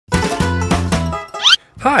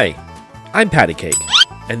Hi, I'm Paddycake,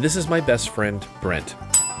 and this is my best friend, Brent.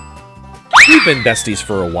 We've been besties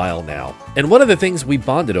for a while now, and one of the things we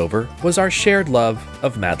bonded over was our shared love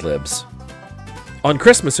of Madlibs. On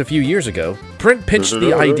Christmas a few years ago, Brent pitched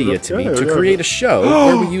the idea to me to create a show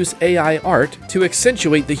where we use AI art to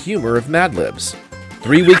accentuate the humor of Madlibs.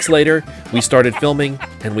 3 weeks later, we started filming,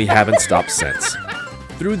 and we haven't stopped since.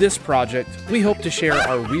 Through this project, we hope to share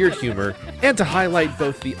our weird humor and to highlight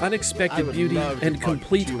both the unexpected beauty and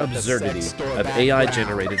complete absurdity of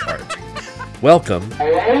AI-generated art. Welcome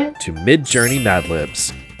to MidJourney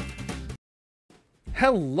Madlibs.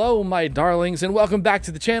 Hello, my darlings, and welcome back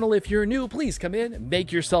to the channel. If you're new, please come in,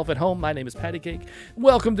 make yourself at home. My name is Paddycake.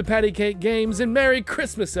 Welcome to Paddycake Games, and Merry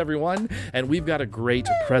Christmas, everyone. And we've got a great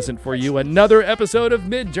present for you, another episode of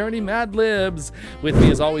MidJourney Madlibs. With me,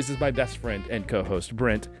 as always, is my best friend and co-host,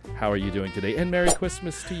 Brent. How are you doing today? And Merry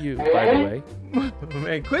Christmas to you, by the way.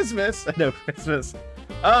 Merry Christmas. No Christmas.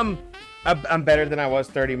 I'm better than I was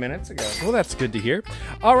 30 minutes ago. Well, that's good to hear.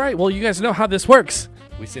 All right, well, you guys know how this works.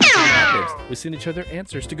 We send each other Madlibs. We send each other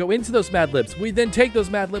answers to go into those Madlibs. We then take those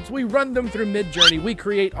Madlibs, we run them through MidJourney, we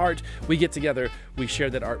create art, we get together, we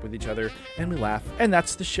share that art with each other, and we laugh. And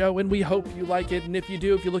that's the show, and we hope you like it. And if you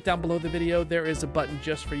do, if you look down below the video, there is a button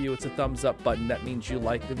just for you. It's a thumbs up button. That means you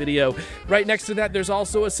like the video. Right next to that, there's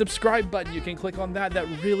also a subscribe button. You can click on that. That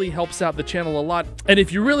really helps out the channel a lot. And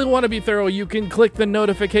if you really want to be thorough, you can click the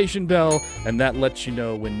notification bell, and that lets you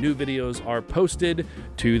know when new videos are posted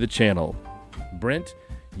to the channel. Brent,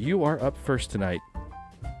 you are up first tonight.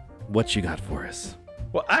 What you got for us?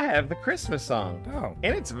 Well, I have the Christmas song. Oh.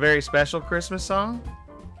 And it's a very special Christmas song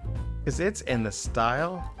because it's in the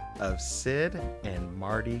style of Sid and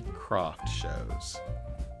Marty Krofft shows.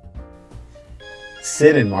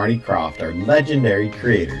 Sid and Marty Krofft are legendary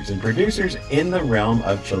creators and producers in the realm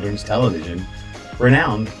of children's television,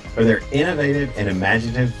 renowned for their innovative and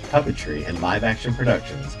imaginative puppetry and live-action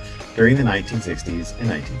productions during the 1960s and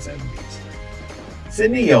 1970s.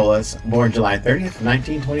 Sidney Yolis, born July 30th,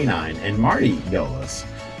 1929, and Marty Yolis,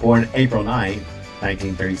 born April 9th,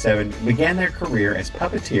 1937, began their career as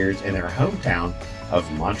puppeteers in their hometown of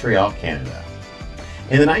Montreal, Canada.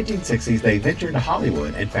 In the 1960s, they ventured to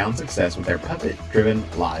Hollywood and found success with their puppet-driven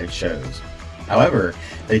live shows. However,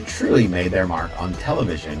 they truly made their mark on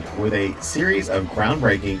television with a series of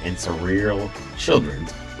groundbreaking and surreal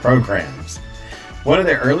children's programs. One of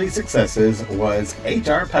their early successes was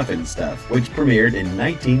HR Puffin Stuff, which premiered in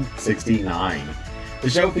 1969. The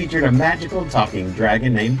show featured a magical talking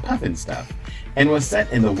dragon named Puffin Stuff and was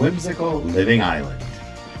set in the whimsical Living Island.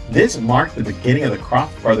 This marked the beginning of the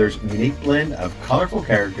Krofft brothers' unique blend of colorful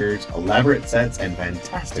characters, elaborate sets, and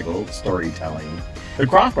fantastical storytelling. The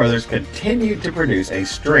Krofft brothers continued to produce a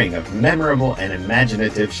string of memorable and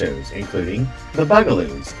imaginative shows, including The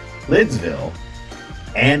Bugaloos, Lidsville,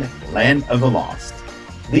 and Land of the Lost.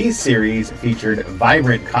 These series featured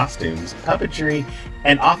vibrant costumes, puppetry,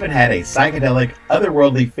 and often had a psychedelic,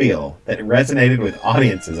 otherworldly feel that resonated with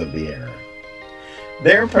audiences of the era.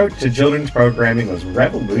 Their approach to children's programming was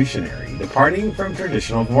revolutionary, departing from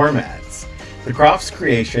traditional formats. The Kroffts'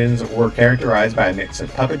 creations were characterized by a mix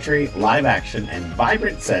of puppetry, live action, and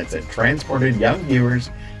vibrant sets that transported young viewers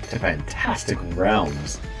to fantastic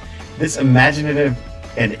realms. This imaginative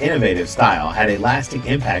and innovative style had a lasting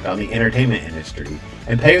impact on the entertainment industry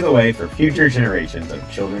and paved the way for future generations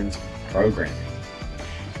of children's programming.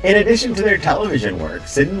 In addition to their television work,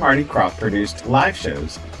 Sid and Marty Krofft produced live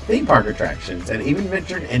shows, theme park attractions, and even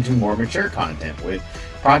ventured into more mature content with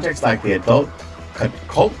projects like the adult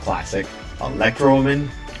cult classic Electro Woman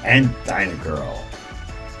and Dyna Girl.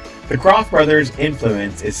 The Krofft brothers'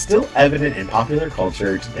 influence is still evident in popular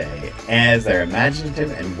culture today, as their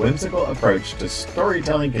imaginative and whimsical approach to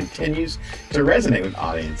storytelling continues to resonate with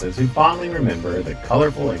audiences who fondly remember the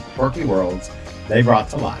colorful and quirky worlds they brought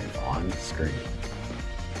to life on screen.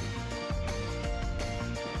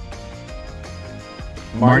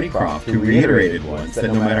 Marty Krofft, who reiterated once that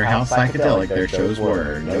no matter how psychedelic their shows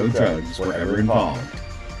were, no drugs were ever involved,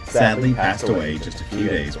 sadly passed away just a few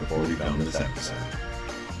days before we filmed this episode.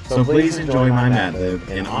 So please enjoy my Madlib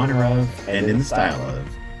in honor of and in the style of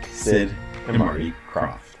Sid and Marty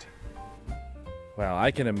Krofft. Wow,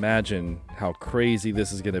 I can imagine how crazy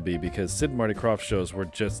this is going to be because Sid and Marty Krofft shows were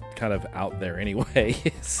just kind of out there anyway.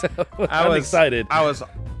 So I'm excited. I was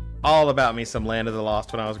all about me some Land of the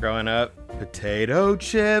Lost when I was growing up. Potato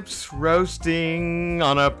chips roasting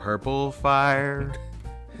on a purple fire.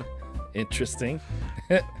 Interesting.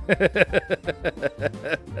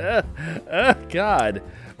 Oh, God.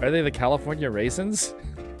 Are they the California raisins?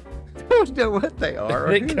 don't know what they are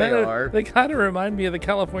or who they are. They kind of remind me of the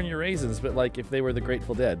California Raisins, but like if they were the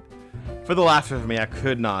Grateful Dead. For the life of me, I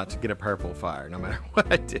could not get a purple fire, no matter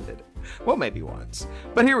what I did. Well, maybe once.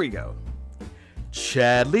 But here we go.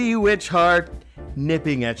 Chadley Witchheart,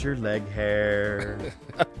 nipping at your leg hair.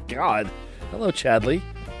 God. Hello, Chadley.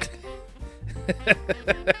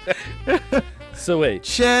 So wait.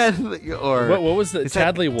 Chadley, or... What was the...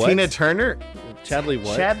 Chadley what? Tina Turner? Chadley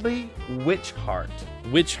what? Chadley Witchheart.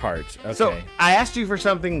 Witchheart. Okay. So I asked you for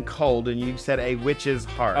something cold, and you said a witch's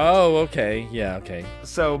heart. Oh, okay. Yeah, okay.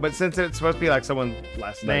 So, but since it's supposed to be like someone's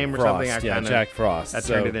last name or Frost, something, I kind of... Jack Frost. I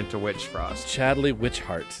turned it into Witch Frost. Chadley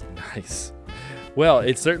Witchheart. Nice. Well,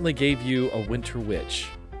 it certainly gave you a winter witch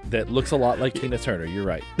that looks a lot like Tina Turner. You're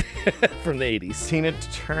right. From the 80s. Tina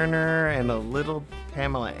Turner and a little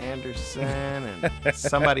Pamela Anderson and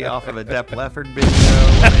somebody off of a Def Leppard video.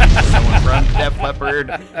 Maybe someone from Def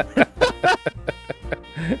Leppard.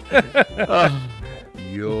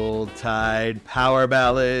 Yuletide power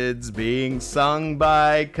ballads being sung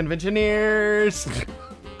by conventioneers.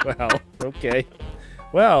 Well, okay.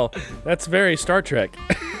 Well, that's very Star Trek.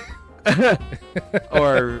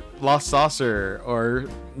 Or Lost Saucer, or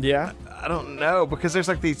yeah, I don't know, because there's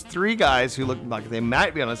like these three guys who look like they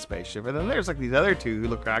might be on a spaceship, and then there's like these other two who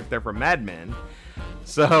look like they're from Mad Men.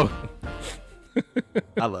 So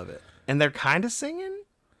I love it, and they're kind of singing.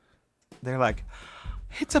 They're like,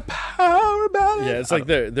 "It's a power ballad." Yeah, it's like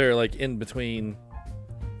they're like in between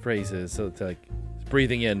phrases, so it's like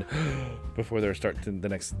breathing in before they're starting the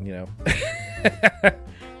next, you know.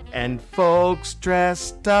 And folks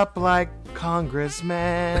dressed up like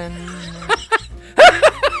congressmen.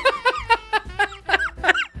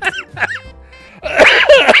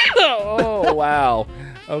 Oh, wow.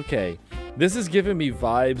 Okay. This is giving me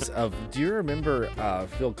vibes of, do you remember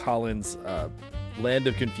Phil Collins' Land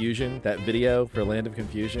of Confusion, that video for Land of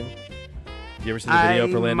Confusion? You ever seen the video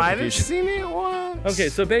for Land of Confusion? I might have seen it once. Okay,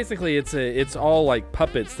 so basically it's all like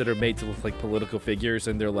puppets that are made to look like political figures,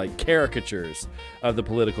 and they're like caricatures of the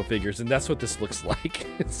political figures, and that's what this looks like.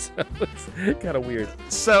 So it's kind of weird.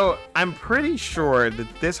 So I'm pretty sure that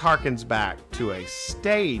this harkens back to a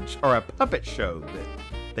stage or a puppet show that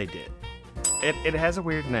they did. It has a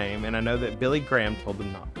weird name, and I know that Billy Graham told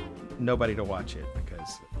them nobody to watch it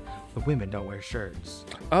because the women don't wear shirts.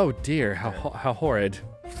 Oh dear, how horrid.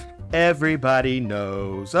 Everybody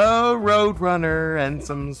knows a roadrunner and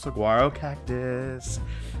some saguaro cactus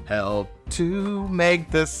help to make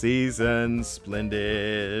the season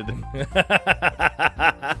splendid.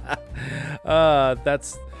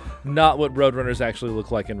 That's not what roadrunners actually look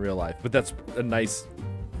like in real life, but that's a nice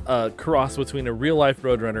cross between a real life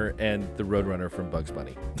roadrunner and the roadrunner from Bugs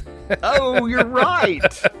Bunny. Oh, you're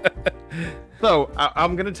right. So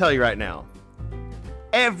I'm going to tell you right now,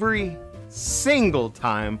 every single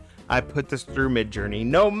time I put this through MidJourney,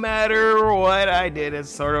 no matter what I did as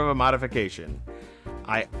sort of a modification,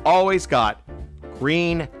 I always got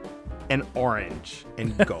green and orange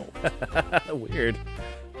and gold. Weird.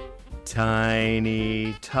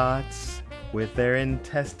 Tiny tots with their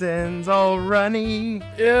intestines all runny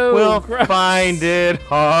Ew, will gross. find it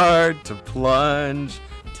hard to plunge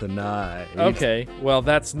tonight. Okay, well,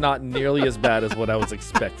 that's not nearly as bad as what I was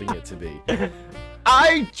expecting it to be.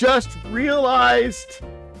 I just realized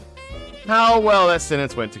how well that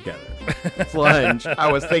sentence went together. Plunge.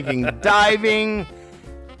 I was thinking diving.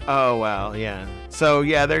 Oh, wow, yeah. So,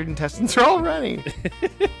 yeah, their intestines are all running.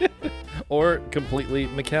 Or completely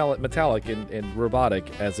metallic and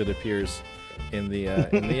robotic as it appears in the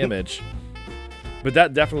image. But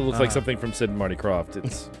that definitely looks like something from Sid and Marty Krofft.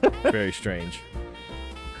 It's very strange.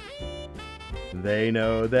 They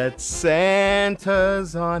know that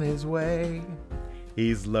Santa's on his way.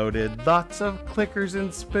 He's loaded lots of clickers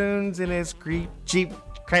and spoons in his Jeep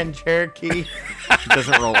Grand Cherokee. It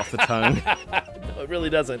doesn't roll off the tongue. No, it really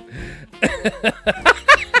doesn't.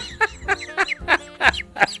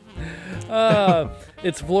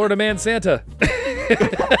 It's Florida Man Santa.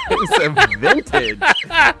 It's a vintage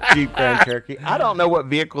Jeep Grand Cherokee. I don't know what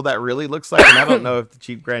vehicle that really looks like, and I don't know if the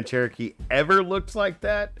Jeep Grand Cherokee ever looked like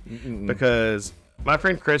that, because my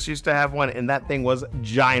friend Chris used to have one, and that thing was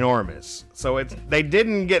ginormous. So they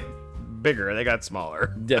didn't get bigger; they got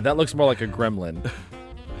smaller. Yeah, that looks more like a gremlin.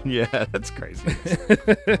 Yeah, that's crazy.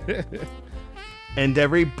 And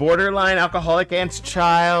every borderline alcoholic aunt's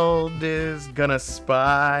child is gonna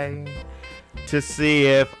spy to see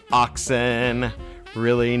if oxen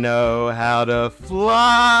really know how to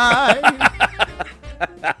fly.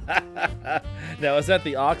 Now, is that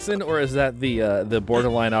the oxen or is that the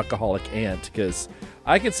borderline alcoholic aunt? Because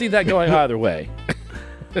I can see that going either way.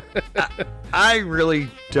 I really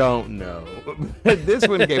don't know. This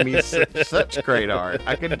one gave me such great art.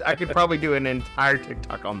 I could probably do an entire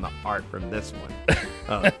TikTok on the art from this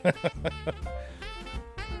one.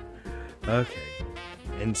 Okay.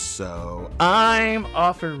 And so I'm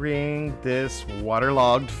offering this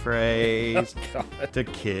waterlogged phrase to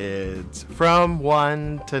kids from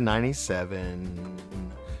 1 to 97.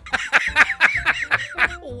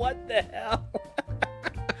 What the hell?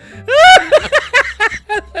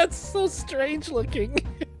 That's so strange looking.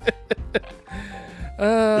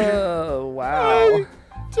 Oh, wow. I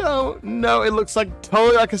don't know. It looks like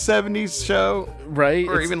totally like a 70s show. Right?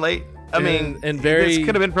 Or even late. I mean, and very, this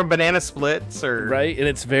could have been from Banana Splits or... Right? And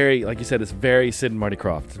it's very, like you said, it's very Sid and Marty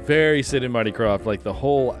Krofft. Very Sid and Marty Krofft. Like the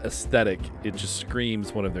whole aesthetic, it just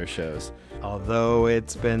screams one of their shows. Although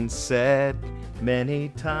it's been said many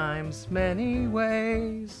times, many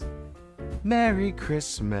ways, Merry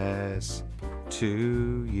Christmas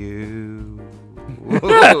to you.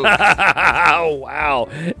 Oh, wow.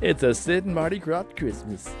 It's a Sid and Marty Krofft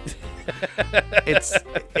Christmas.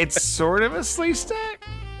 It's sort of a sleeve stack.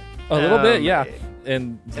 A little bit, yeah.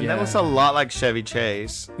 And that looks a lot like Chevy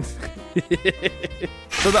Chase.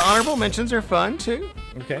 So the honorable mentions are fun too.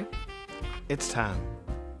 Okay. It's time.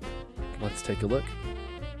 Let's take a look.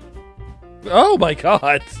 Oh my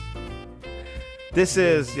god. This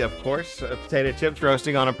is, of course, potato chips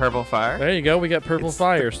roasting on a purple fire. There you go. We got purple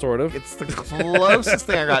fire, sort of. It's the closest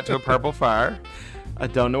thing I got to a purple fire. I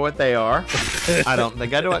don't know what they are. I don't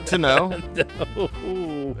think I want to know.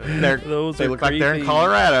 No. They look like they're in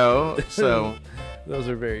Colorado, so... Those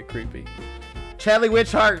are very creepy. Chadley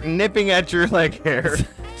Witchheart nipping at your leg hair.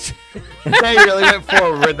 They really went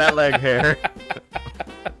forward with that leg hair.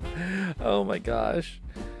 Oh my gosh.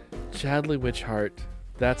 Chadley Witchheart.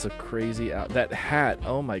 That's a crazy out. That hat.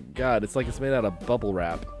 Oh my god. It's like it's made out of bubble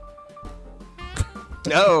wrap.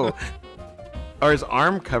 No. Or his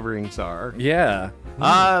arm coverings are. Yeah.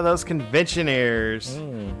 Ah, those conventioneers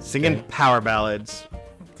singing power ballads.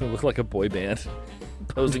 They look like a boy band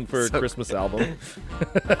posing for a Christmas album.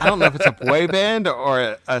 I don't know if it's a boy band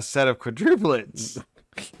or a set of quadruplets.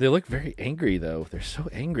 They look very angry, though. They're so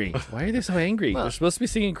angry. Why are they so angry? They're supposed to be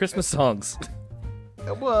singing Christmas songs.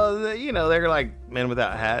 Well, you know, they're like men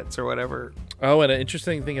without hats or whatever. Oh, and an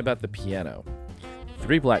interesting thing about the piano.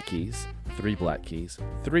 3 black keys, 3 black keys,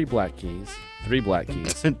 3 black keys, 3 black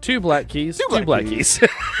keys, 2 black keys, 2 black keys.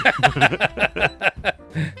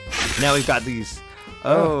 Now we've got these.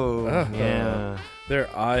 Oh, yeah. Their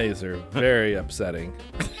eyes are very upsetting.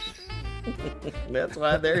 That's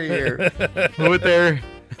why they're here. With their...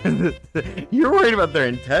 You're worried about their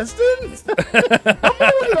intestines? I'm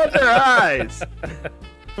worried about their eyes.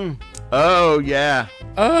 Oh, yeah.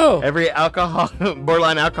 Oh. Every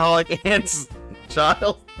borderline alcoholic aunt's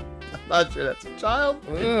child. I'm not sure that's a child.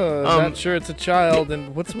 Not sure it's a child.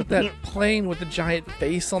 And what's with that plane with the giant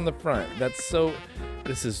face on the front? That's so...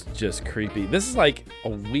 This is just creepy. This is like a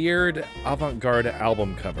weird avant-garde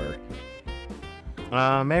album cover.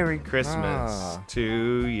 Merry Christmas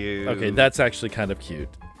to you. Okay, that's actually kind of cute.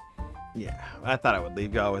 Yeah, I thought I would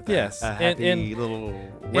leave y'all with yes. a happy little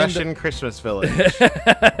Russian Christmas village.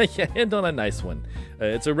 Yeah, and on a nice one.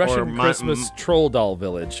 It's a Russian Christmas troll doll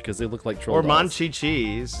village because they look like troll dolls. Or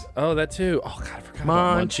Monchi-Cheese. Oh, that too. Oh, God, I forgot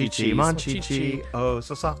about Monchi-Cheese. Monchi-Cheese. Oh,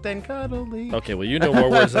 so soft and cuddly. Okay, well, you know more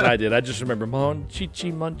words than I did. I just remember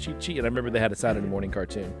Monchi-Cheese, Monchi-Cheese. And I remember they had a Saturday morning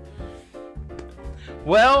cartoon.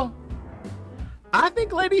 Well... I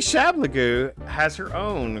think Lady Shablagoose has her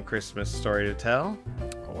own Christmas story to tell.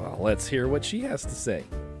 Well, let's hear what she has to say.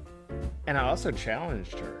 And I also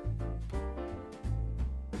challenged her.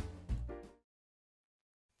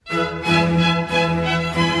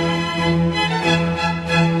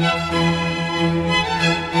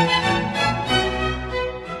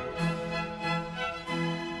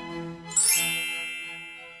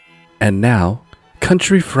 And now,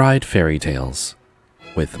 Country Fried Fairy Tales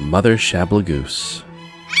with Mother Shablagoose.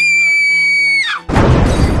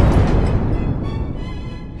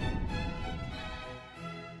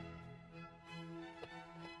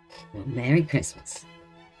 Well, Merry Christmas.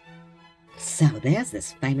 So there's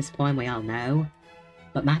this famous poem we all know,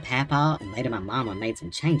 but my papa and later my mama made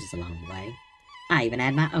some changes along the way. I even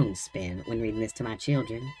had my own spin when reading this to my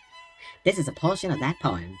children. This is a portion of that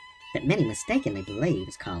poem that many mistakenly believe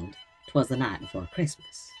is called "'Twas the Night Before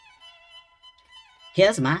Christmas."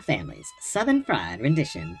 Here's my family's Southern fried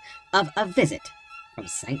rendition of A Visit from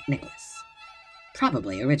St. Nicholas,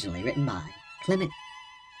 probably originally written by Clement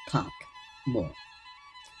Clark Moore.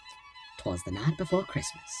 'Twas the night before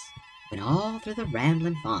Christmas, when all through the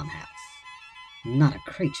rambling farmhouse not a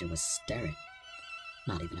creature was stirring,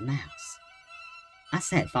 not even a mouse. I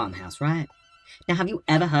said farmhouse, right? Now, have you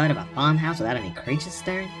ever heard of a farmhouse without any creatures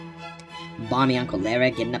stirring? Balmy Uncle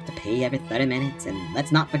Larry getting up to pee every 30 minutes, and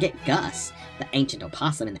let's not forget Gus, the ancient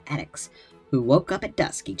opossum in the attics, who woke up at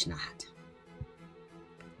dusk each night.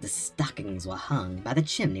 The stockings were hung by the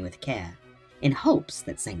chimney with care, in hopes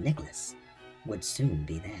that St. Nicholas would soon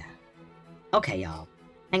be there. Okay, y'all,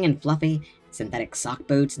 hanging fluffy, synthetic sock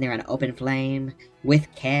boots near an open flame,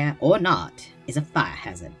 with care or not, is a fire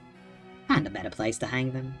hazard. Find a better place to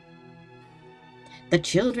hang them. The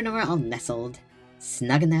children were all nestled,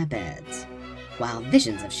 snug in their beds, while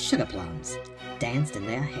visions of sugar plums danced in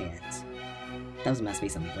their heads. Those must be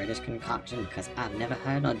some British concoction, because I've never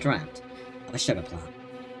heard or dreamt of a sugar plum.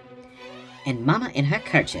 And Mama in her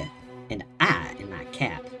kerchief, and I in my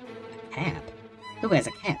cap. A cap? Who wears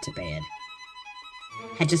a cap to bed?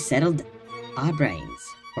 Had just settled our brains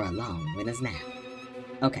for a long winter's nap.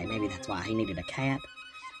 Okay, maybe that's why he needed a cap,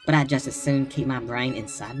 but I'd just as soon keep my brain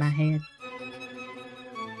inside my head.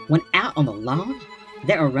 When out on the lawn,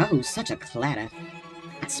 there arose such a clatter,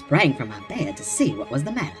 I sprang from my bed to see what was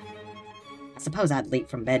the matter. I suppose I'd leap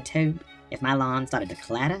from bed too, if my lawn started to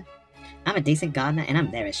clatter. I'm a decent gardener, and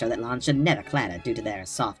I'm very sure that lawns should never clatter due to their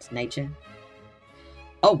soft nature.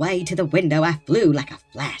 Away to the window I flew like a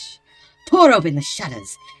flash, tore open the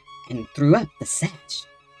shutters, and threw up the sash.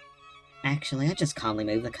 Actually, I just calmly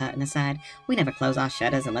moved the curtain aside. We never close our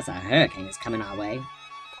shutters unless a hurricane is coming our way.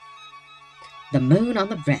 The moon on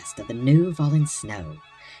the breast of the new fallen snow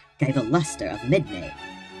gave a luster of midday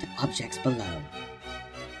to objects below.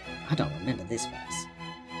 I don't remember this verse.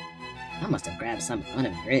 I must have grabbed some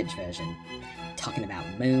unabridged version. Talking about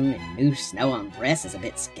moon and new snow on breasts is a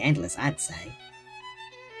bit scandalous, I'd say.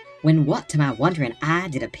 When what to my wondering eye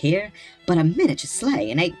did appear but a miniature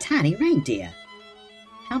sleigh and 8 tiny reindeer.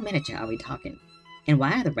 How miniature are we talking? And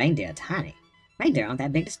why are the reindeer tiny? Reindeer aren't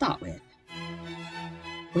that big to start with.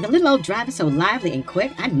 With a little old driver so lively and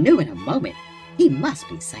quick, I knew in a moment he must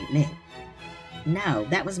be St. Nick. No,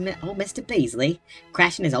 that was old Mr. Beasley,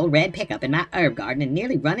 crashing his old red pickup in my herb garden and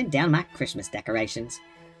nearly running down my Christmas decorations.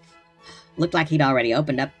 Looked like he'd already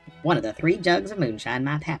opened up one of the 3 jugs of moonshine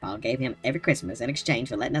my papa gave him every Christmas in exchange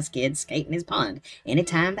for letting us kids skate in his pond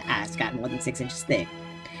anytime the ice got more than 6 inches thick,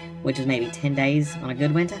 which was maybe 10 days on a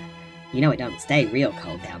good winter. You know it don't stay real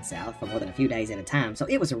cold down south for more than a few days at a time, so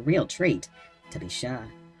it was a real treat, to be sure.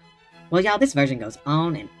 Well, y'all, this version goes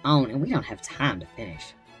on, and we don't have time to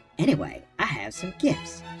finish. Anyway, I have some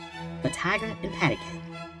gifts for Tygrr and Paddycake.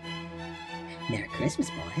 Merry Christmas,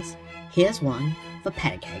 boys. Here's one for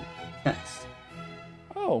Paddycake first.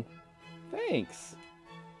 Oh, thanks.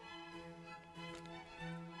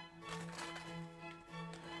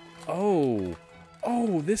 Oh,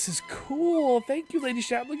 this is cool. Thank you, Lady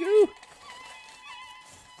Shablagoose.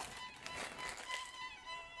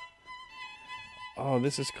 Oh,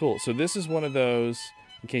 this is cool. So this is one of those,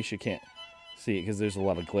 in case you can't see it because there's a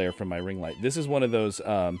lot of glare from my ring light. This is one of those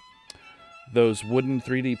wooden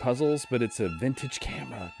 3D puzzles, but it's a vintage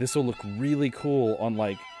camera. This will look really cool on,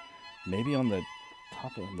 like, maybe on the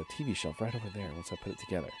top of the TV shelf right over there once I put it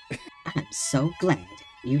together. I'm so glad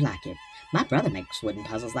you like it. My brother makes wooden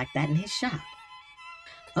puzzles like that in his shop.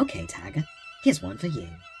 Okay, Tygrr, here's one for you.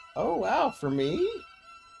 Oh, wow, for me?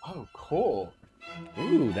 Oh, cool.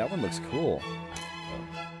 Ooh, that one looks cool.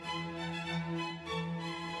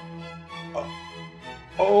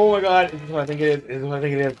 Oh my god, this is what I think it is. This is what I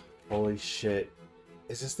think it is. Holy shit.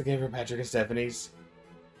 Is this the game from Patrick and Stephanie's?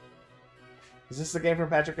 Is this the game from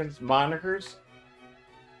Patrick and Monikers?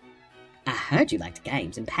 I heard you liked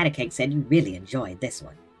games, and Paddycake said you really enjoyed this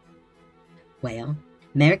one. Well,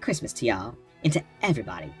 Merry Christmas to y'all, and to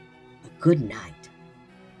everybody, a good night.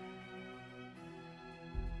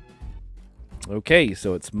 Okay,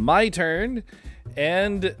 so it's my turn,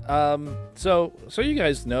 and so you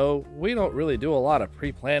guys know we don't really do a lot of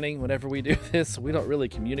pre-planning whenever we do this. We don't really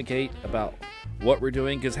communicate about what we're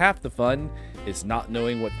doing because half the fun is not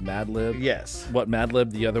knowing what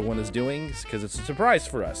Madlib the other one is doing because it's a surprise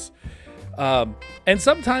for us. And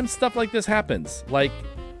sometimes stuff like this happens, like,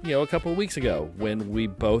 you know, a couple of weeks ago when we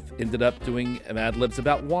both ended up doing Madlibs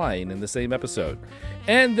about wine in the same episode.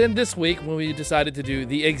 And then this week when we decided to do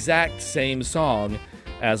the exact same song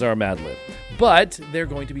as our Madlib. But they're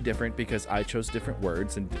going to be different because I chose different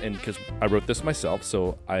words and because I wrote this myself,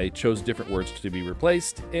 so I chose different words to be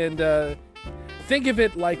replaced. And think of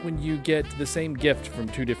it like when you get the same gift from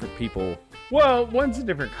 2 different people. Well, one's a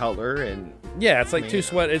different color, and yeah, it's like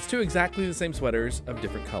it's 2 exactly the same sweaters of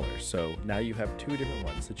different colors. So now you have 2 different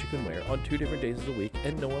ones that you can wear on 2 different days of the week,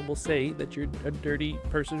 and no one will say that you're a dirty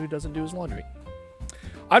person who doesn't do his laundry.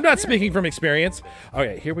 I'm not speaking from experience.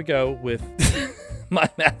 Okay, here we go with my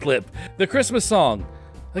Madlib, the Christmas song,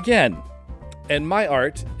 again. And my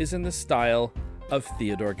art is in the style of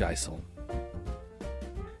Theodore Geisel.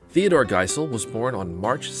 Theodore Geisel was born on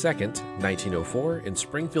March 2nd, 1904 in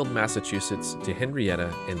Springfield, Massachusetts to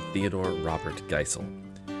Henrietta and Theodore Robert Geisel.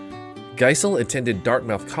 Geisel attended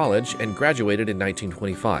Dartmouth College and graduated in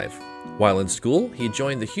 1925. While in school, he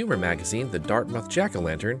joined the humor magazine The Dartmouth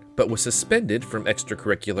Jack-O-Lantern, but was suspended from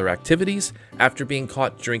extracurricular activities after being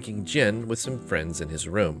caught drinking gin with some friends in his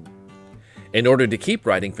room. In order to keep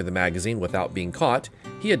writing for the magazine without being caught,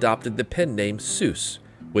 he adopted the pen name Seuss,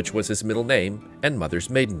 which was his middle name and mother's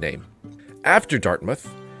maiden name. After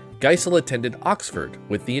Dartmouth, Geisel attended Oxford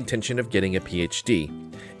with the intention of getting a PhD.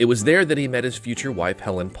 It was there that he met his future wife,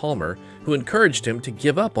 Helen Palmer, who encouraged him to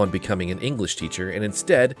give up on becoming an English teacher and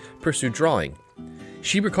instead pursue drawing.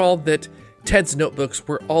 She recalled that Ted's notebooks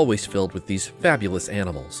were always filled with these fabulous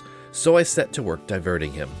animals, so I set to work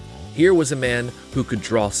diverting him. Here was a man who could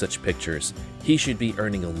draw such pictures. He should be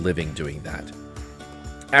earning a living doing that.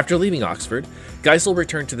 After leaving Oxford, Geisel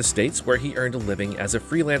returned to the States where he earned a living as a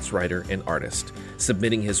freelance writer and artist,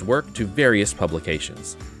 submitting his work to various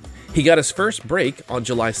publications. He got his first break on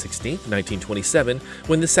July 16, 1927,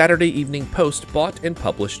 when the Saturday Evening Post bought and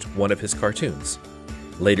published one of his cartoons.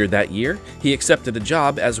 Later that year, he accepted a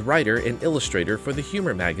job as writer and illustrator for the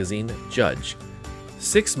humor magazine Judge.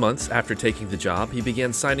 6 months after taking the job, he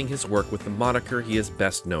began signing his work with the moniker he is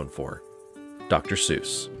best known for, Dr.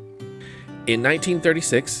 Seuss. In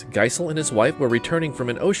 1936, Geisel and his wife were returning from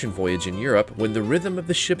an ocean voyage in Europe when the rhythm of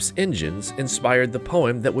the ship's engines inspired the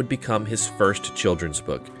poem that would become his first children's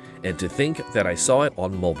book, And to Think That I Saw It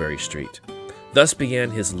on Mulberry Street. Thus began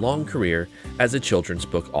his long career as a children's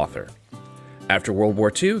book author. After World War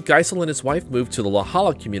II, Geisel and his wife moved to the La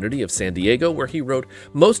Jolla community of San Diego, where he wrote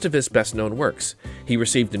most of his best-known works. He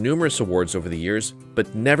received numerous awards over the years,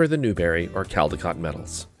 but never the Newbery or Caldecott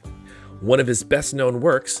medals. One of his best-known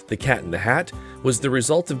works, The Cat in the Hat, was the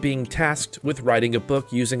result of being tasked with writing a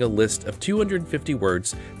book using a list of 250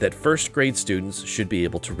 words that first-grade students should be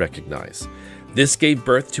able to recognize. This gave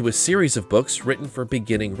birth to a series of books written for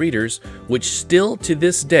beginning readers, which still to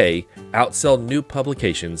this day outsell new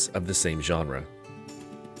publications of the same genre.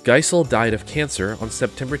 Geisel died of cancer on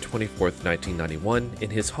September 24, 1991, in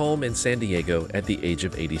his home in San Diego at the age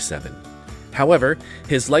of 87. However,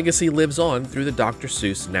 his legacy lives on through the Dr.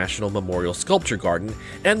 Seuss National Memorial Sculpture Garden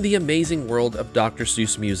and the Amazing World of Dr.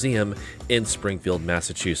 Seuss Museum in Springfield,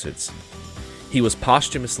 Massachusetts. He was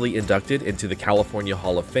posthumously inducted into the California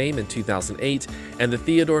Hall of Fame in 2008, and the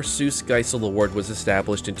Theodore Seuss Geisel Award was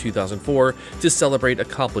established in 2004 to celebrate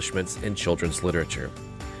accomplishments in children's literature.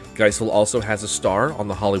 Geisel also has a star on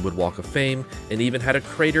the Hollywood Walk of Fame and even had a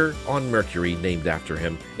crater on Mercury named after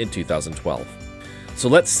him in 2012. So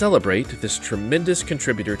let's celebrate this tremendous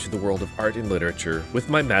contributor to the world of art and literature with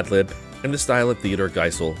my Madlib in the style of Theodore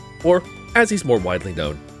Geisel, or, as he's more widely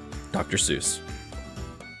known, Dr. Seuss.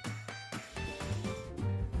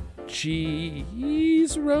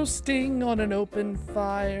 Cheese roasting on an open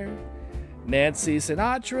fire, Nancy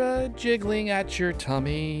Sinatra jiggling at your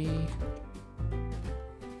tummy.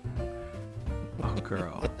 Oh,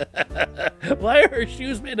 girl. Why are her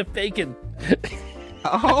shoes made of bacon?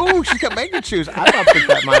 Oh, she's got bacon shoes. I thought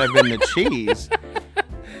that might have been the cheese.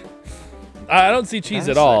 I don't see cheese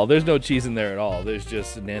at all. There's no cheese in there at all. There's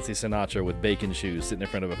just Nancy Sinatra with bacon shoes sitting in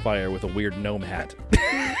front of a fire with a weird gnome hat.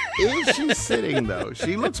 Is she sitting, though?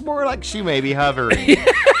 She looks more like she may be hovering.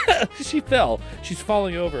 She fell. She's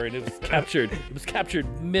falling over, and it was captured. It was captured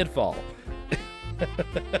mid-fall.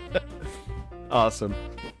 Awesome.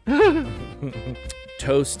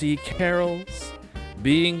 Toasty carols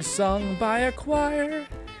being sung by a choir,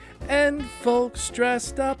 and folks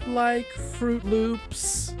dressed up like Fruit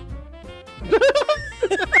Loops.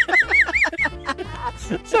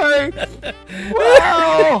 Sorry.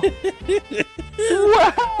 Wow. Look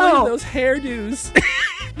at those hairdos.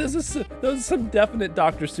 Those are some definite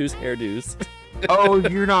Dr. Seuss hairdos. Oh,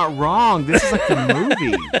 you're not wrong. This is like the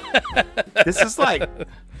movie. This is like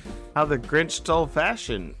How the Grinch Stole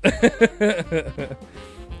Fashion.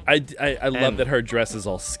 I love that her dress is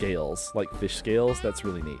all scales, like fish scales. That's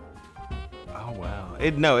really neat. Oh, wow.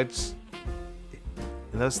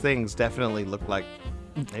 Those things definitely look like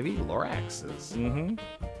maybe Loraxes. Mm-hmm.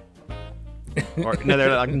 Or, no,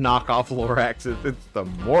 they're like knockoff Loraxes. It's the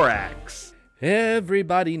Morax.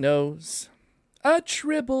 Everybody knows a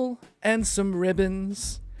tribble and some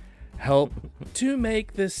ribbons help to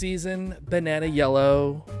make the season banana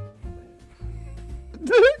yellow.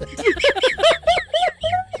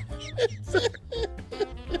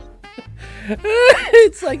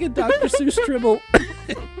 It's like a Dr. Seuss tribble.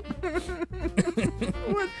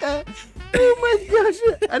 What the? Oh my gosh!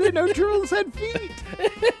 I didn't know trolls had feet.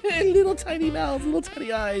 Little tiny mouths, little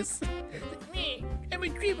tiny eyes. I'm a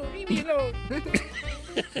dribble, leave me alone. I'm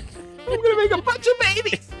gonna make a bunch of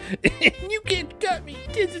babies. You can't cut me.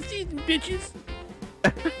 'Tis the season, bitches.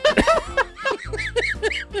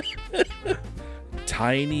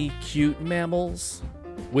 Tiny, cute mammals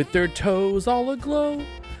with their toes all aglow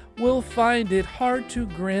will find it hard to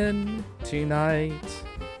grin tonight.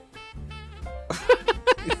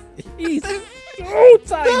 He's so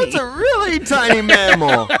tiny. That's a really tiny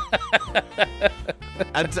mammal.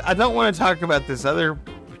 I don't want to talk about this other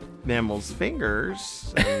mammal's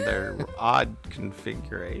fingers and their odd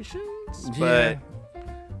configurations, but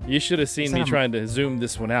you should have seen me trying to zoom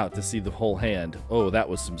this one out to see the whole hand. Oh, that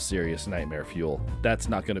was some serious nightmare fuel. That's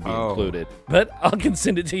not going to be included, but I can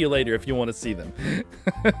send it to you later if you want to see them.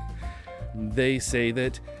 They say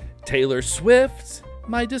that Taylor Swift,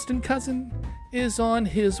 my distant cousin, is on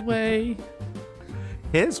his way.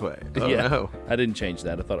 His way? Oh, yeah, no. I didn't change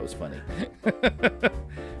that. I thought it was funny.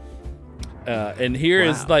 And here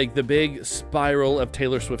is like the big spiral of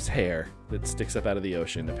Taylor Swift's hair that sticks up out of the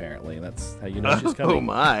ocean, apparently. And that's how you know she's coming. Oh,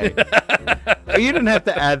 my. You didn't have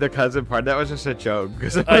to add the cousin part. That was just a joke.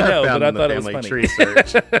 I know, but I thought it was funny. Tree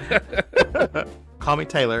search. Call me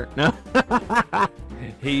Taylor. No.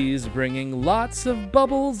 He's bringing lots of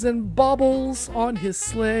bubbles and baubles on his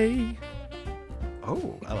sleigh.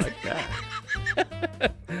 Oh, I like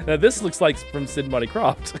that. Now, this looks like from Sid and Marty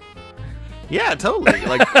Krofft. Yeah, totally.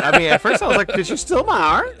 Like, I mean, at first I was like, did you steal my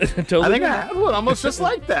art? Totally I think didn't. I had one almost just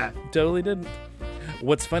like that. Totally didn't.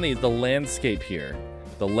 What's funny is the landscape here.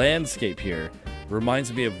 The landscape here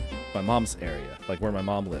reminds me of my mom's area, like where my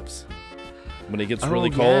mom lives. When it gets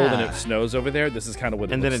really cold and it snows over there, this is kind of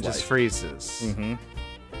what it looks like. And then it just freezes.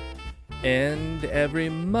 Mm-hmm. And every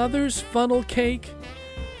mother's funnel cake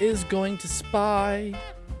is going to spy.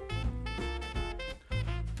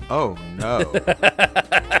 Oh, no.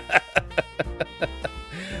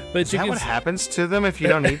 But Is that what happens to them if you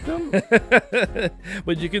don't eat them?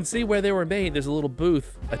 But you can see where they were made. There's a little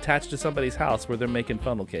booth attached to somebody's house where they're making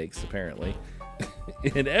funnel cakes, apparently.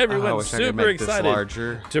 And everyone's super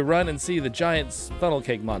excited to run and see the giant funnel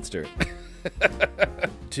cake monster.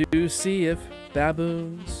 To see if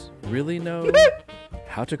baboons really know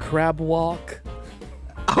how to crab walk.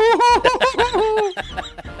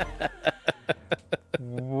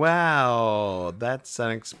 Wow, that's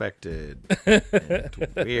unexpected. And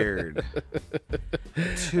weird.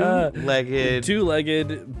 Two-legged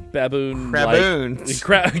baboon. Craboons.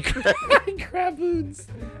 Craboons.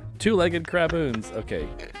 Two-legged craboons. Okay.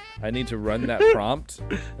 I need to run that prompt.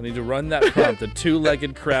 A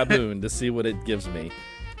two-legged craboon, to see what it gives me.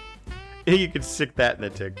 You could stick that in a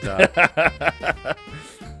TikTok.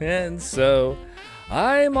 And so,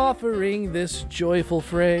 I'm offering this joyful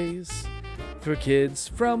phrase for kids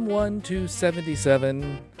from 1 to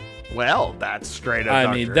 77. Well, that's straight up.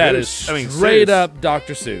 I mean, that is straight up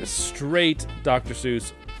Dr. Seuss. Straight Dr.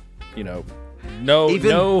 Seuss. You know, no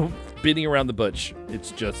beating around the bush.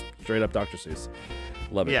 It's just straight up Dr. Seuss.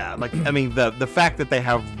 Love it. Yeah, like, I mean, the fact that they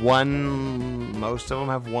have most of them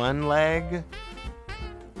have one leg.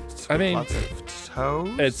 I mean, lots of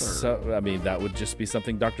toes. I mean, that would just be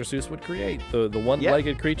something Dr. Seuss would create. The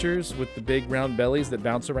one-legged creatures with the big round bellies that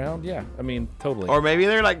bounce around. Yeah, I mean, totally. Or maybe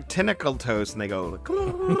they're like tentacle toes and they go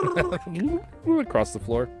across the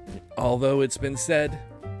floor. Although it's been said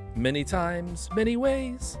many times, many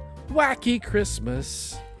ways, wacky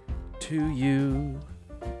Christmas to you.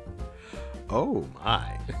 Oh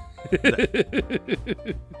my.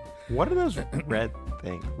 What are those red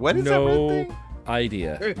things? What is that red thing?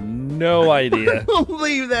 No idea.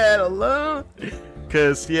 Leave that alone.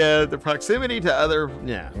 Because, yeah, the proximity to other...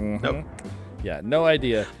 Yeah. Mm-hmm. Nope. Yeah, no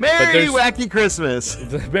idea. Merry Wacky Christmas.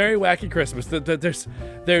 Merry Wacky Christmas.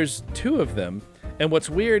 There's two of them. And what's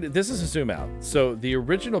weird, this is a zoom out. So the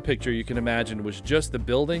original picture you can imagine was just the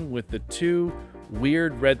building with the two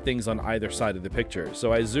weird red things on either side of the picture.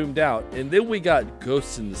 So I zoomed out, and then we got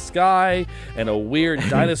ghosts in the sky and a weird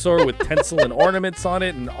dinosaur with tinsel and ornaments on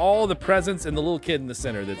it and all the presents and the little kid in the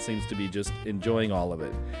center that seems to be just enjoying all of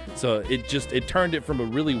it. So it turned it from a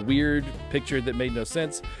really weird picture that made no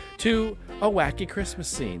sense to a wacky Christmas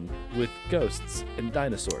scene with ghosts and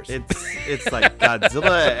dinosaurs. It's like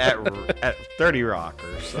Godzilla at 30 Rock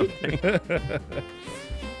or something.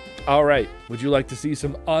 All right. Would you like to see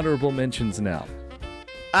some honorable mentions now?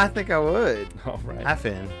 I think I would. All right. Half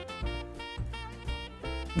in.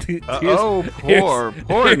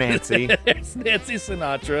 Poor Nancy. There's Nancy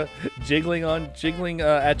Sinatra jiggling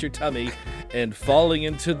at your tummy and falling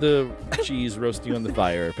into the cheese roasting on the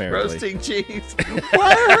fire, apparently. Roasting cheese.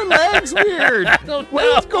 Why are her legs weird? I don't know.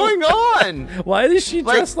 What is going on? Why is she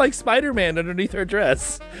dressed like Spider-Man underneath her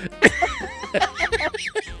dress?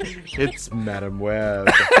 It's Madam Web.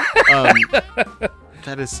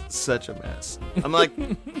 That is such a mess. I'm like,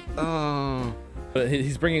 oh. But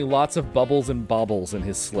he's bringing lots of bubbles and baubles in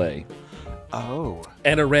his sleigh. Oh.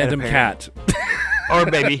 And a random cat. Or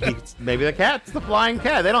maybe the cat's the flying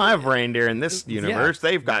cat. They don't have reindeer in this universe. Yeah.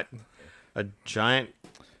 They've got a giant.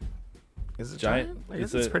 Is it giant? I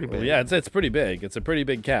guess it's pretty big. Well, yeah, it's pretty big. It's a pretty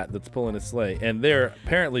big cat that's pulling a sleigh, and they're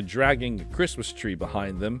apparently dragging a Christmas tree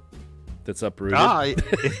behind them. That's uprooted.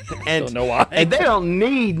 And don't know why. And they don't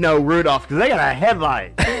need no Rudolph because they got a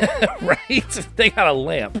headlight. Right? They got a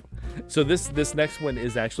lamp. So this next one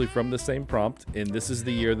is actually from the same prompt, and this is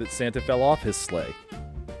the year that Santa fell off his sleigh.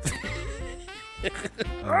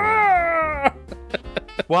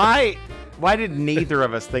 Why did neither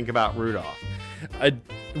of us think about Rudolph?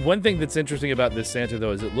 One thing that's interesting about this Santa,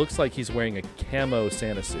 though, is it looks like he's wearing a camo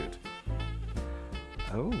Santa suit.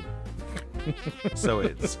 Oh. So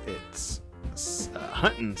it's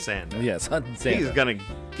hunting Santa. Yes, hunting Santa. He's gonna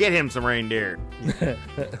get him some reindeer.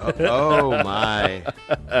 Oh my!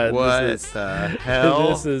 What the hell?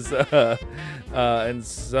 This is and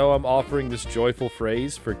so I'm offering this joyful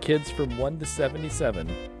phrase for kids from 1 to 77.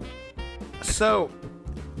 So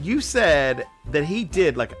you said that he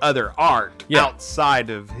did like other art outside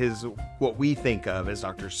of his what we think of as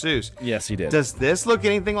Dr. Seuss. Yes, he did. Does this look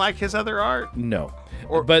anything like his other art? No.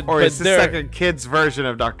 Or is this like a kid's version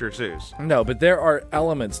of Dr. Seuss? No, but there are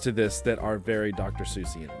elements to this that are very Dr.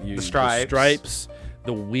 Seussian. The stripes,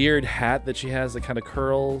 the weird hat that she has that kind of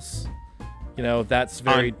curls. You know, that's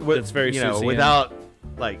very Seussian. Without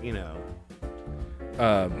like I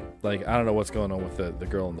don't know what's going on with the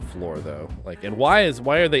girl on the floor though. Like, and why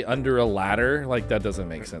are they under a ladder? Like, that doesn't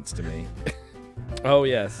make sense to me. Oh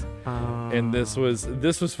yes, and this was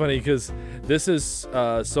funny because this is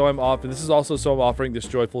this is also so I'm offering this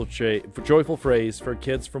joyful phrase for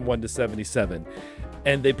kids from 1 to 77,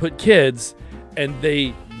 and they put kids, and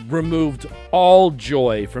they removed all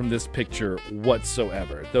joy from this picture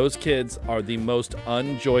whatsoever. Those kids are the most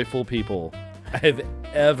unjoyful people I've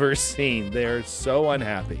ever seen. They're so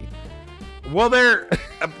unhappy. Well, they're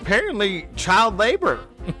apparently child labor.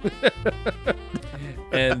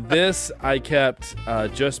 And this I kept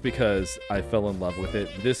just because I fell in love with it.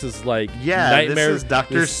 This is like Nightmare. This is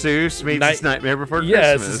Dr. Seuss meets Nightmare Before Christmas.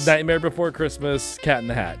 Yes, it's Nightmare Before Christmas, Cat in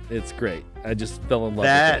the Hat. It's great. I just fell in love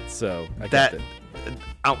with it, so I kept it.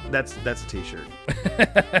 Oh, that's a t-shirt.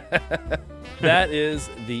 That is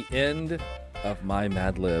the end of my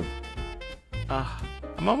Madlib.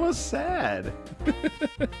 I'm almost sad.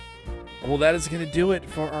 Well, that is going to do it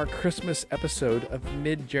for our Christmas episode of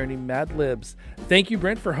MidJourney Madlibs. Thank you,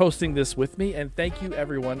 Brent, for hosting this with me, and thank you,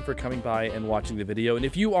 everyone, for coming by and watching the video. And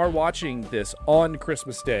if you are watching this on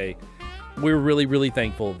Christmas Day, we're really, really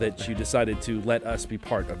thankful that you decided to let us be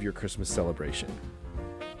part of your Christmas celebration.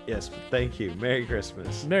 Yes, thank you. Merry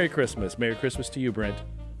Christmas. Merry Christmas. Merry Christmas to you, Brent.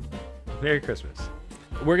 Merry Christmas.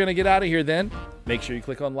 We're going to get out of here then. Make sure you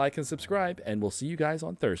click on like and subscribe, and we'll see you guys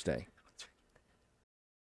on Thursday.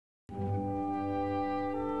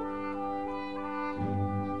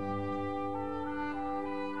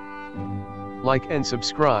 Like and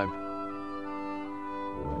subscribe.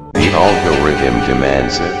 The algorithm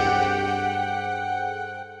demands it.